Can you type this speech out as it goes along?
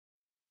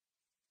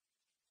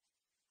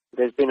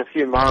There's been a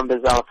few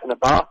mambas out and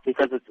about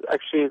because it's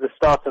actually the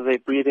start of their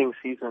breeding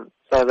season.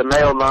 So the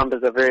male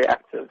mambas are very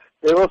active.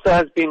 There also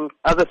has been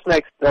other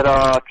snakes that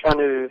are trying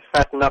to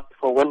fatten up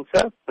for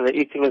winter. So they're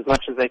eating as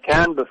much as they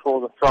can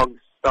before the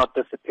frogs start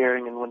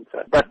disappearing in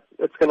winter. But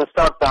it's going to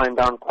start dying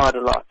down quite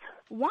a lot.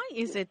 Why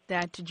is it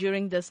that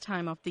during this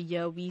time of the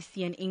year we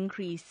see an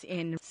increase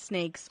in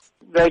snakes?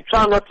 They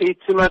try not to eat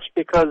too much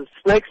because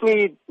snakes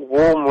need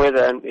warm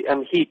weather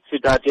and heat to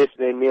digest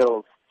their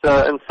meals.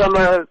 So in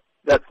summer,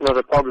 that's not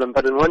a problem.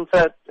 But in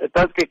winter, it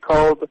does get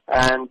cold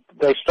and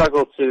they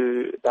struggle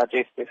to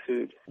digest their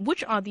food.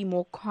 Which are the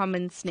more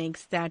common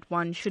snakes that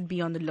one should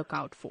be on the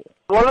lookout for?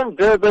 Well, in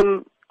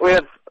Durban, we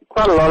have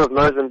quite a lot of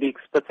Mozambique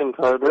spitting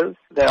cobras.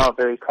 They are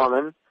very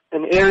common.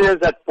 In areas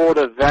that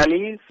border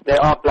valleys,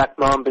 there are black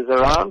mambas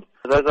around.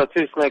 Those are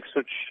two snakes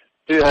which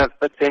do have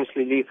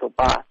potentially lethal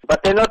bites.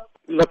 But they're not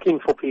looking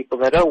for people.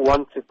 They don't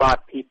want to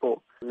bite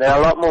people. They're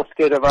a lot more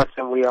scared of us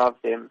than we are of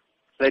them.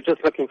 They're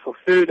just looking for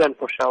food and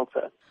for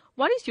shelter.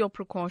 What is your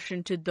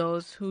precaution to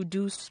those who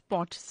do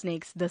spot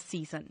snakes this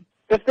season?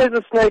 If there's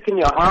a snake in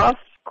your house,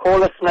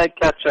 call a snake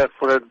catcher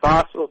for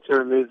advice or to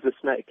remove the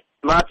snake.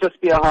 It might just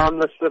be a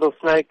harmless little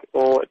snake,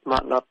 or it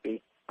might not be.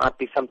 It might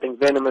be something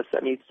venomous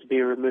that needs to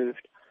be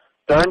removed.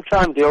 Don't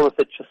try and deal with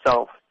it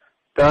yourself.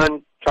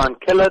 Don't try and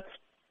kill it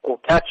or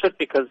catch it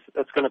because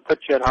it's going to put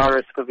you at high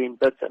risk of being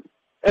bitten.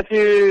 If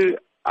you're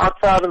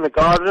outside in the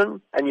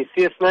garden and you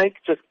see a snake,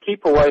 just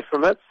keep away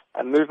from it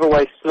and move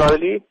away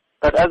slowly.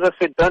 But as I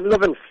said, don't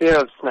live in fear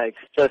of snakes.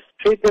 Just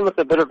treat them with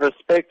a bit of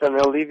respect and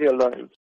they'll leave you alone.